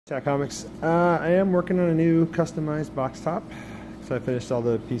Tac Comics. I am working on a new customized box top. So I finished all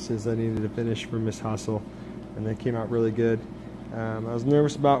the pieces I needed to finish for Miss Hustle, and they came out really good. I was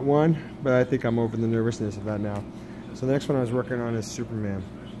nervous about one, but I think I'm over the nervousness of that now. So the next one I was working on is Superman.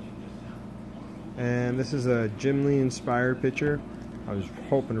 And this is a Jim Lee inspired picture. I was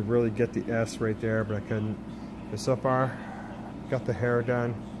hoping to really get the S right there, but I couldn't. But so far, got the hair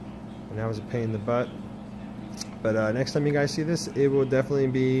done, and that was a pain in the butt. But next time you guys see this, it will definitely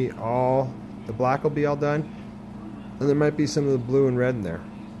be all, the black will be all done, and there might be some of the blue and red in there.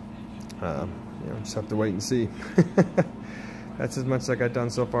 Just have to wait and see. That's as much as I got done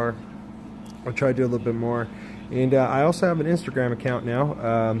so far. I'll try to do a little bit more. And I also have an Instagram account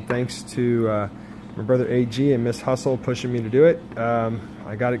now, thanks to my brother AG and Miss Hustle pushing me to do it.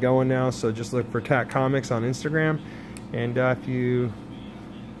 I got it going now, so just look for Tac Comics on Instagram. And if you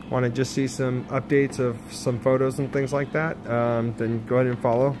want to just see some updates of some photos and things like that, then go ahead and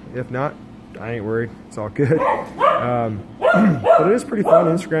follow. If not, I ain't worried. It's all good. But it is pretty fun.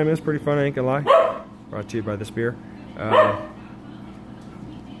 Instagram is pretty fun, I ain't gonna lie. Brought to you by this beer.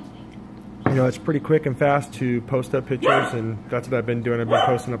 You know, it's pretty quick and fast to post up pictures, and that's what I've been doing. I've been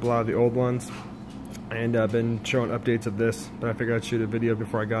posting up a lot of the old ones, and I've been showing updates of this, but I figured I'd shoot a video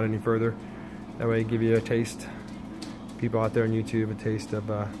before I got any further. That way give you a taste, people out there on YouTube, a taste of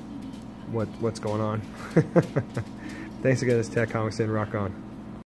what's going on. Thanks again, it's Tac Comics, and rock on.